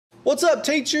What's up,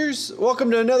 teachers?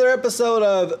 Welcome to another episode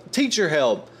of Teacher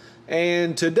Help.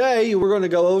 And today we're going to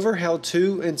go over how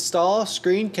to install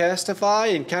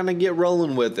Screencastify and kind of get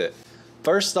rolling with it.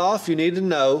 First off, you need to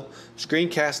know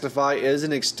Screencastify is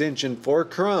an extension for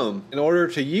Chrome. In order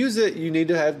to use it, you need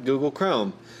to have Google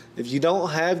Chrome. If you don't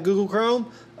have Google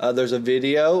Chrome, there's a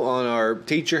video on our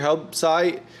Teacher Help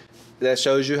site that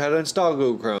shows you how to install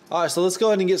Google Chrome. Alright, so let's go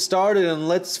ahead and get started and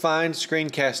let's find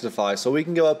Screencastify. So we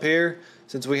can go up here.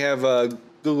 Since we have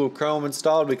Google Chrome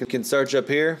installed, we can search up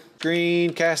here,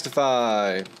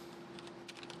 Screencastify.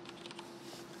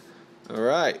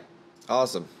 Alright,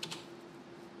 awesome.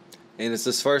 And it's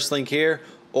this first link here,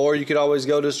 or you could always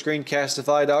go to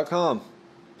screencastify.com.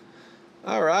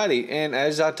 Alrighty, and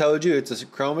as I told you, it's a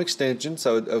Chrome extension,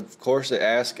 so of course it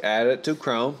asks add it to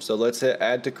Chrome. So let's hit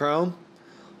add to Chrome.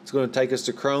 It's going to take us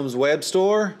to Chrome's web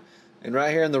store, and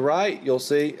right here on the right, you'll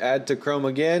see add to Chrome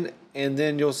again, and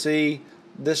then you'll see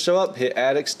this show up, hit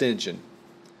add extension,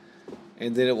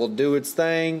 and then it will do its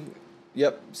thing.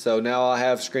 Yep, so now I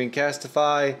have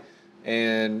Screencastify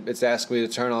and it's asking me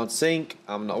to turn on sync.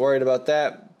 I'm not worried about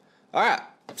that. Alright,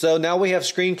 so now we have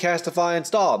Screencastify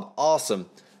installed. Awesome.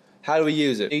 How do we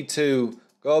use it? You need to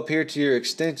go up here to your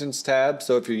extensions tab.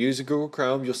 So if you're using Google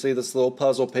Chrome, you'll see this little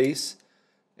puzzle piece,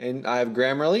 and I have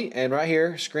Grammarly, and right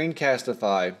here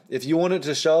Screencastify. If you want it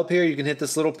to show up here, you can hit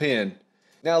this little pin.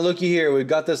 Now looky here, we've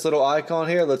got this little icon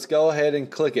here. Let's go ahead and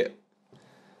click it.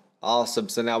 Awesome,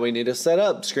 so now we need to set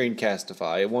up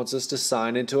Screencastify. It wants us to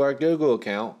sign into our Google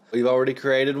account. We've already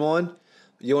created one.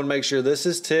 You want to make sure this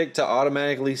is ticked to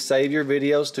automatically save your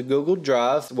videos to Google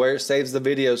Drive, where it saves the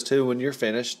videos to when you're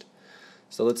finished.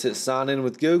 So let's hit sign in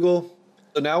with Google.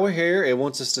 So now we're here, it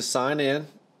wants us to sign in.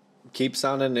 Keep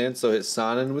signing in, so hit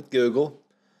sign in with Google.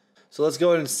 So let's go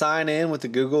ahead and sign in with the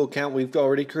Google account we've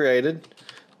already created.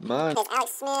 Mine is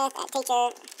Alex Smith at Teacher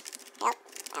Help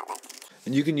Outlook.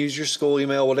 And you can use your school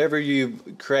email, whatever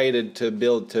you've created to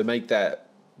make that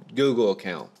Google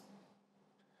account.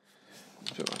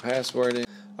 Put my password in.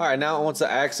 Alright, now it wants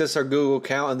to access our Google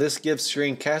account, and this gives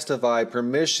Screencastify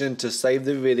permission to save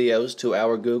the videos to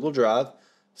our Google Drive.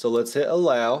 So let's hit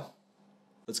allow.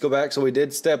 Let's go back. So we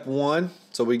did step 1.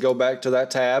 So we go back to that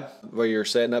tab where you're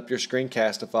setting up your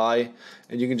Screencastify,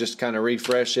 and you can just kind of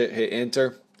refresh it, hit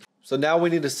enter. So now we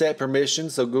need to set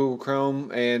permissions. So Google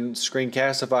Chrome and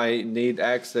Screencastify need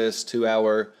access to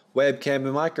our webcam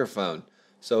and microphone.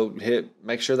 So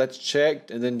make sure that's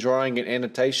checked, and then drawing and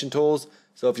annotation tools.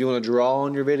 So if you want to draw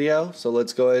on your video, so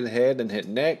let's go ahead and hit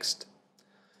next,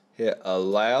 hit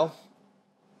allow,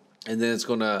 and then it's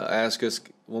going to ask us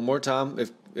one more time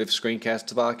if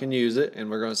Screencastify can use it, and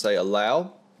we're going to say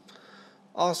allow.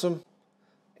 Awesome.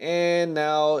 And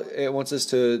now it wants us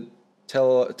to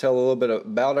tell a little bit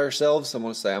about ourselves. I'm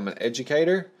going to say I'm an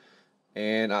educator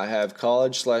and I have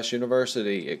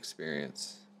college/university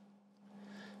experience.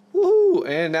 Woohoo!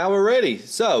 And now we're ready.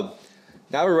 So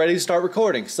now we're ready to start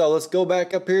recording. So let's go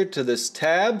back up here to this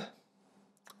tab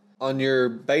on your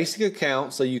basic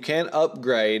account. So you can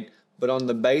upgrade, but on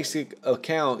the basic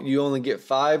account you only get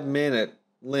 5-minute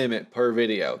limit per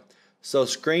video. So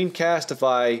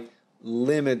Screencastify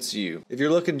limits you. If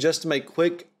you're looking just to make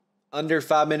quick under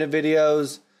 5-minute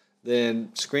videos, then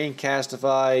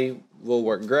Screencastify will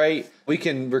work great. We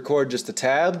can record just a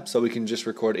tab, so we can just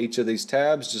record each of these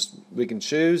tabs. We can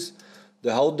choose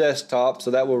the whole desktop, so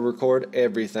that will record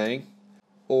everything,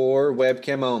 or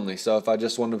webcam only, so if I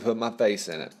just want to put my face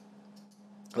in it.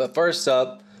 But first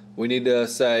up, we need to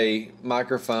say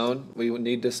microphone. We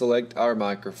need to select our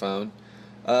microphone.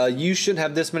 You shouldn't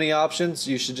have this many options.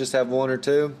 You should just have 1 or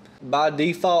 2. By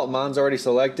default, mine's already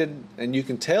selected, and you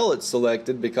can tell it's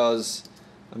selected because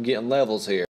I'm getting levels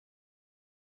here.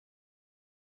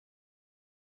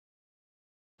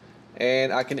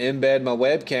 And I can embed my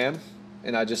webcam,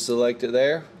 and I just select it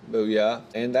there. Booyah.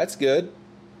 And that's good.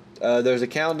 There's a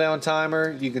countdown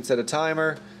timer. You can set a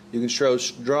timer. You can show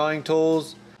drawing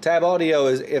tools. Tab audio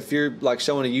is if you're like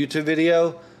showing a YouTube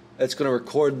video, it's going to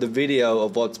record the video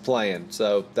of what's playing.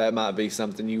 So that might be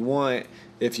something you want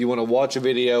if you want to watch a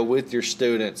video with your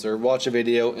students or watch a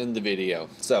video in the video.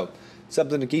 So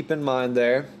something to keep in mind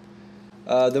there.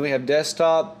 Then we have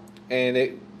desktop, and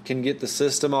it can get the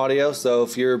system audio. So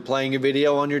if you're playing a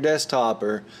video on your desktop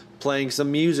or playing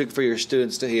some music for your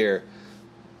students to hear,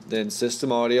 then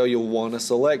system audio, you'll want to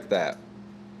select that.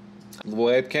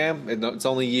 Webcam, it's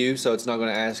only you, so it's not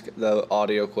going to ask the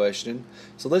audio question.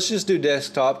 So let's just do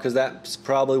desktop because that's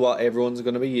probably what everyone's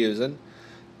going to be using.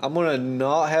 I'm going to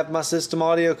not have my system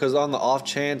audio because on the off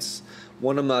chance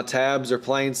one of my tabs are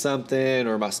playing something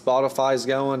or my Spotify's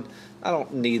going, I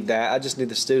don't need that. I just need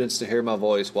the students to hear my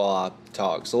voice while I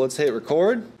talk. So let's hit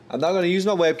record. I'm not going to use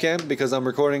my webcam because I'm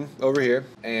recording over here,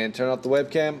 and turn off the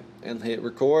webcam and hit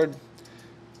record.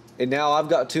 And now I've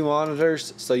got two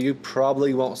monitors, so you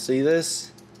probably won't see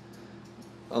this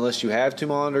unless you have two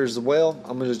monitors as well.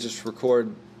 I'm going to just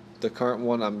record the current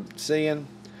one I'm seeing.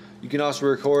 You can also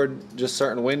record just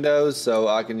certain windows, so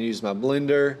I can use my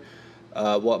Blender,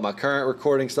 my current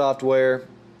recording software,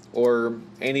 or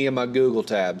any of my Google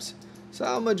tabs. So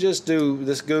I'm going to just do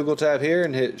this Google tab here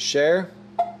and hit share.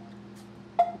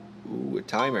 Ooh, a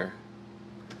timer.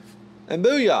 And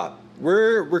booyah,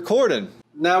 we're recording.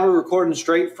 Now we're recording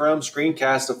straight from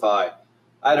Screencastify.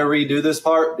 I had to redo this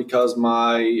part because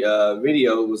my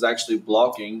video was actually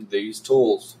blocking these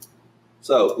tools.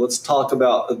 So let's talk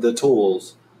about the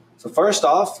tools. So first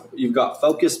off, you've got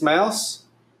focus mouse,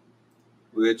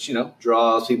 which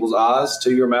draws people's eyes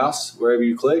to your mouse wherever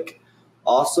you click.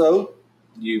 Also,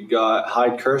 you've got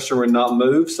hide cursor and not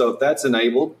move. So if that's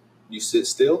enabled, you sit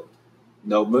still,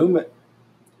 no movement.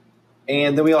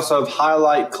 And then we also have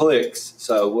highlight clicks.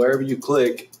 So wherever you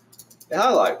click, it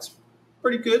highlights.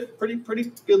 Pretty good, pretty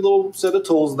good little set of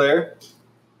tools there.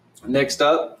 Next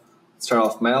up, let's turn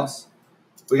off mouse.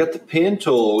 We got the pen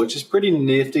tool, which is pretty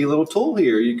nifty little tool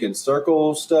here. You can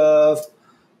circle stuff.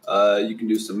 You can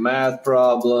do some math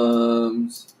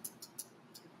problems.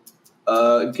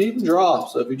 You can even draw.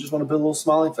 So if you just want to put a little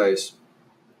smiley face,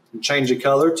 you can change the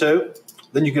color too.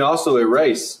 Then you can also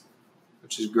erase,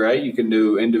 which is great. You can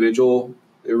do individual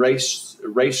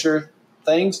erasure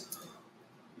things.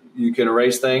 You can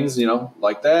erase things,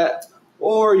 like that.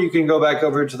 Or you can go back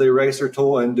over to the eraser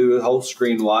tool and do a whole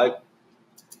screen wipe.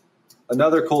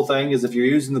 Another cool thing is if you're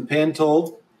using the pen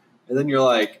tool and then you're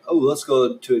like, oh, let's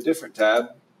go to a different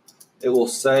tab, it will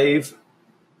save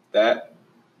that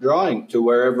drawing to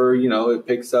wherever, it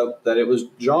picks up that it was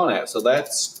drawn at. So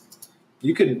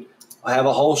you could have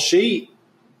a whole sheet,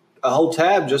 a whole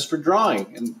tab just for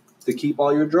drawing and to keep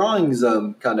all your drawings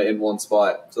kind of in one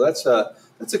spot. So that's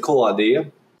a cool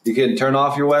idea. You can turn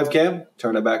off your webcam,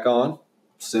 turn it back on.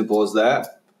 Simple as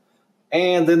that.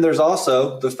 And then there's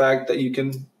also the fact that you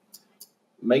can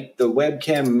make the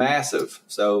webcam massive.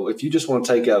 So if you just want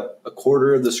to take up a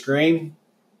quarter of the screen,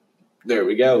 there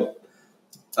we go.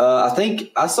 I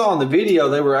think I saw in the video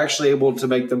they were actually able to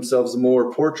make themselves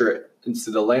more portrait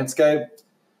instead of landscape.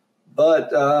 But,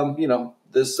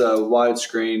 this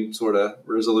widescreen sort of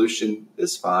resolution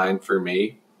is fine for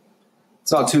me.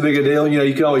 It's not too big a deal.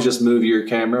 You can always just move your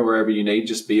camera wherever you need.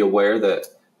 Just be aware that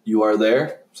you are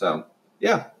there. So,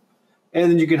 yeah.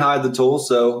 And then you can hide the tools.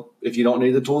 So if you don't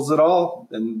need the tools at all,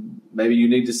 then maybe you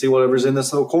need to see whatever's in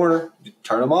this little corner, you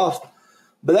turn them off.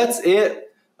 But that's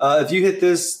it. If you hit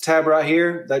this tab right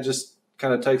here, that just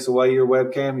kind of takes away your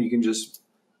webcam. You can just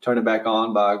turn it back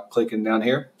on by clicking down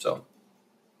here. So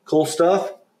cool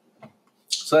stuff.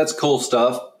 So that's cool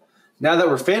stuff. Now that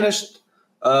we're finished,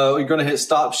 you're going to hit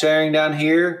stop sharing down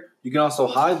here. You can also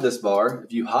hide this bar.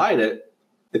 If you hide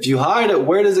it,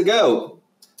 where does it go?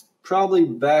 Probably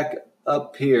back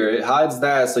up here. It hides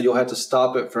that, so you'll have to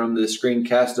stop it from the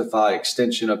Screencastify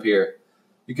extension up here.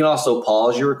 You can also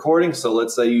pause your recording. So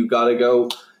let's say you got to go,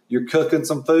 you're cooking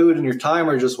some food and your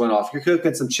timer just went off. You're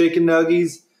cooking some chicken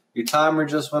nuggets, your timer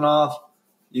just went off.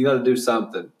 You got to do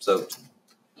something. So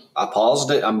I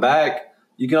paused it. I'm back.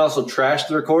 You can also trash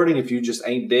the recording if you just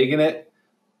ain't digging it.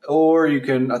 Or you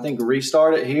can, I think,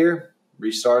 restart it here.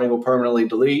 Restarting will permanently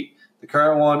delete the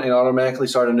current one and automatically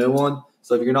start a new one.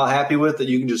 So if you're not happy with it,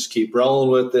 you can just keep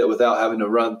rolling with it without having to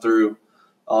run through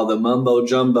all the mumbo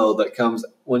jumbo that comes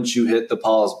once you hit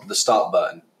the stop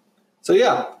button. So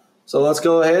yeah, so let's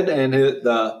go ahead and hit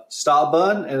the stop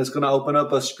button, and it's going to open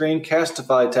up a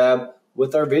Screencastify tab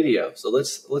with our video. So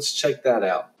let's check that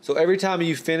out. So every time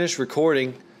you finish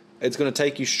recording, it's going to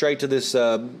take you straight to this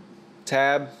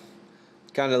tab.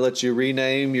 Kind of lets you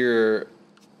rename your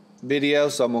video.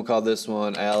 So I'm going to call this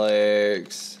one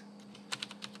Alex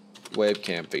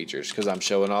Webcam Features because I'm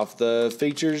showing off the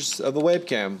features of a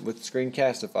webcam with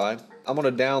Screencastify. I'm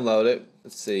going to download it.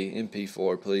 Let's see,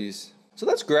 MP4 please. So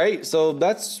that's great. So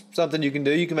that's something you can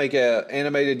do. You can make an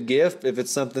animated GIF if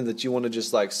it's something that you want to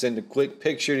just like send a quick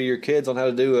picture to your kids on how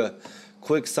to do a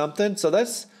quick something. So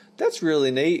that's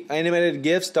really neat. Animated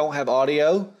GIFs don't have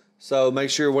audio, so make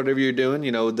sure whatever you're doing,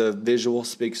 the visual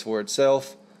speaks for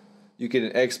itself. You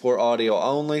can export audio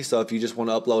only, so if you just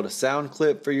want to upload a sound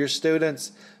clip for your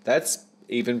students, that's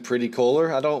even pretty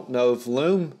cooler. I don't know if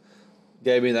Loom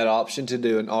gave me that option to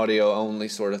do an audio only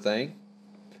sort of thing.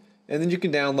 And then you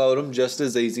can download them just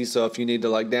as easy, so if you need to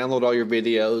like download all your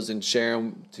videos and share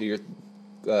them to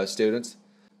your students.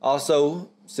 Also,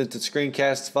 since it's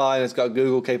Screencastify and it's got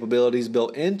Google capabilities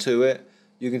built into it,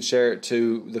 you can share it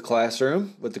to the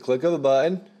classroom with the click of a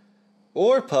button.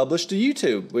 or publish to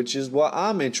YouTube, which is what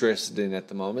I'm interested in at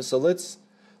the moment. So let's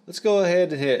go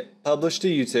ahead and hit publish to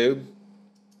YouTube.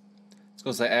 It's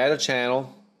going to say add a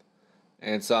channel.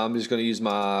 And so I'm just going to use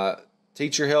my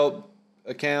teacher help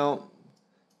account.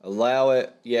 Allow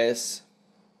it. Yes.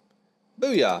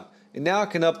 Booyah. And now I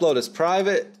can upload as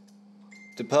private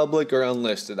to public or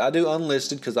unlisted. I do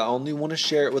unlisted because I only want to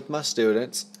share it with my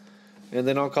students. And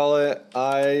then I'll call it,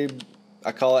 I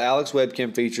call it Alex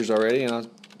Webcam Features already. And I'll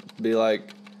be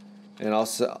like, and I'll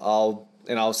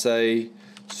say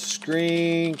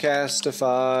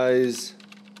Screencastify's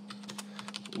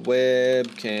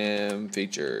webcam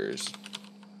features.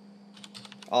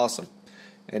 Awesome.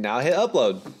 And now I hit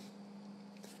upload.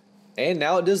 And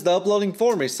now it does the uploading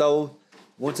for me. So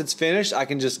once it's finished, I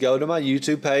can just go to my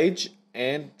YouTube page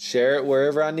and share it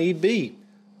wherever I need be.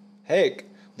 Heck,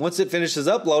 once it finishes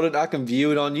uploaded, I can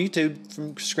view it on YouTube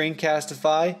from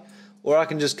Screencastify, or I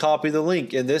can just copy the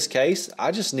link. In this case,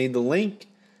 I just need the link,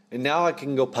 and now I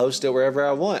can go post it wherever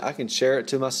I want. I can share it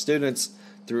to my students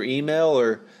through email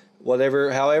or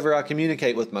whatever, however I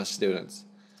communicate with my students.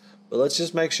 But let's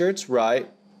just make sure it's right.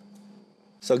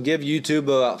 So give YouTube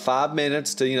about 5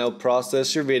 minutes to,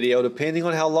 process your video, depending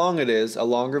on how long it is. A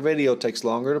longer video takes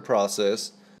longer to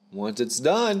process. Once it's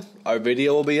done, our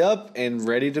video will be up and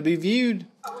ready to be viewed.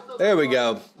 There we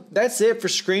go. That's it for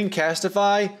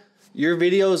Screencastify. Your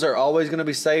videos are always going to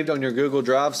be saved on your Google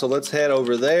Drive, so let's head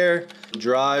over there,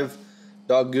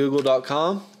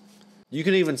 drive.google.com. You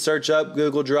can even search up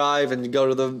Google Drive and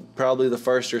go to probably the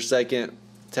first or second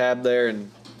tab there and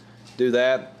do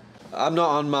that. I'm not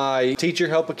on my teacher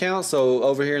help account, so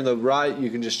over here in the right, you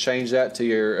can just change that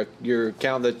to your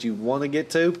account that you want to get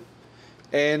to.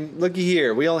 And looky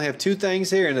here, we only have 2 things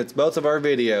here, and it's both of our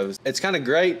videos. It's kind of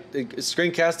great.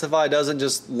 Screencastify doesn't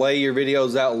just lay your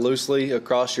videos out loosely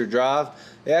across your drive.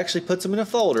 It actually puts them in a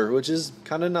folder, which is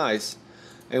kind of nice.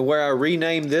 And where I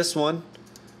rename this one,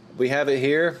 we have it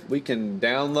here. We can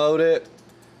download it,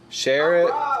 share it.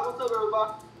 What's up,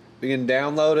 everybody? We can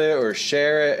download it or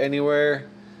share it anywhere.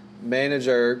 Manage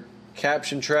our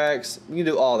caption tracks. You can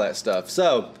do all that stuff.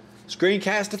 So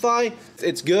Screencastify,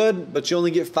 it's good, but you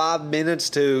only get 5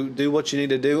 minutes to do what you need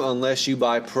to do unless you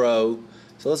buy Pro.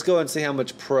 So let's go ahead and see how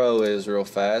much Pro is real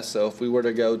fast. So if we were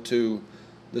to go to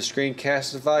the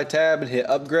Screencastify tab and hit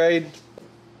upgrade,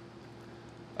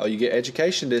 oh, you get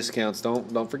education discounts.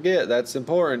 Don't forget, that's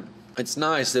important. It's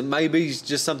nice. It may be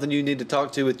just something you need to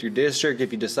talk to with your district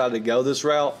if you decide to go this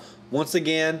route. Once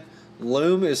again,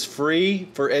 Loom is free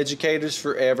for educators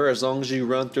forever as long as you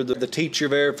run through the teacher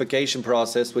verification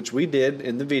process, which we did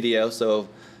in the video. So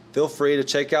feel free to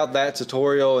check out that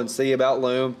tutorial and see about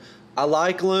Loom. I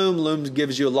like Loom. Loom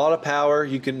gives you a lot of power.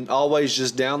 You can always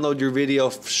just download your video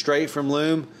straight from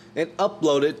Loom and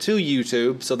upload it to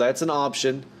YouTube. So that's an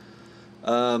option.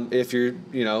 If you're,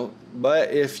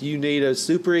 but if you need a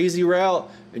super easy route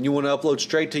and you want to upload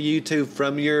straight to YouTube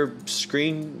from your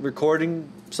screen recording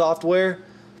software,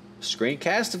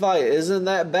 Screencastify isn't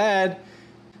that bad.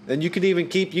 And you could even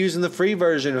keep using the free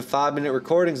version of 5-minute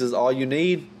recordings is all you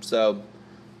need. So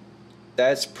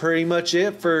that's pretty much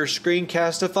it for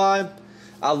Screencastify.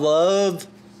 I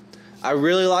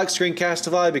really like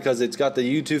Screencastify because it's got the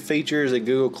YouTube features and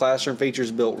Google Classroom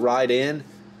features built right in.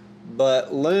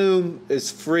 But Loom is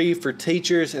free for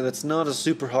teachers, and it's not a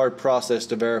super hard process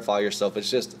to verify yourself. It's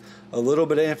just a little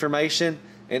bit of information,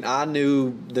 and I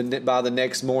knew by the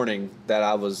next morning that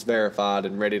I was verified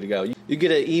and ready to go. You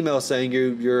get an email saying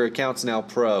your account's now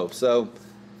pro. So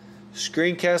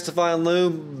Screencastify and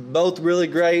Loom, both really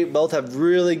great. Both have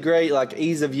really great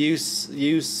ease of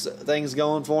use things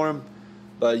going for them.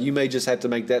 But you may just have to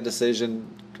make that decision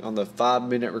on the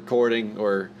 5-minute recording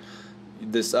or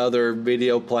this other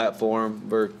video platform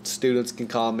where students can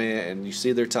comment and you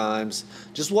see their times.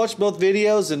 Just watch both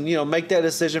videos and make that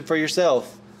decision for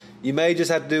yourself. You may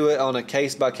just have to do it on a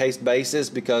case-by-case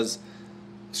basis because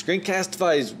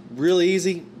Screencastify is really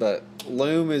easy, but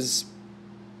Loom is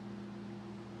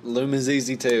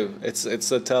easy too. It's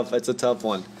a tough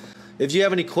one. If you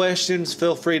have any questions,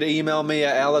 feel free to email me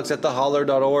at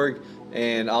alex@theholler.org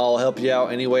and I'll help you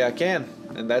out any way I can.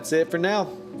 And that's it for now.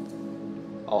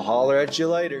 I'll holler at you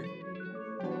later.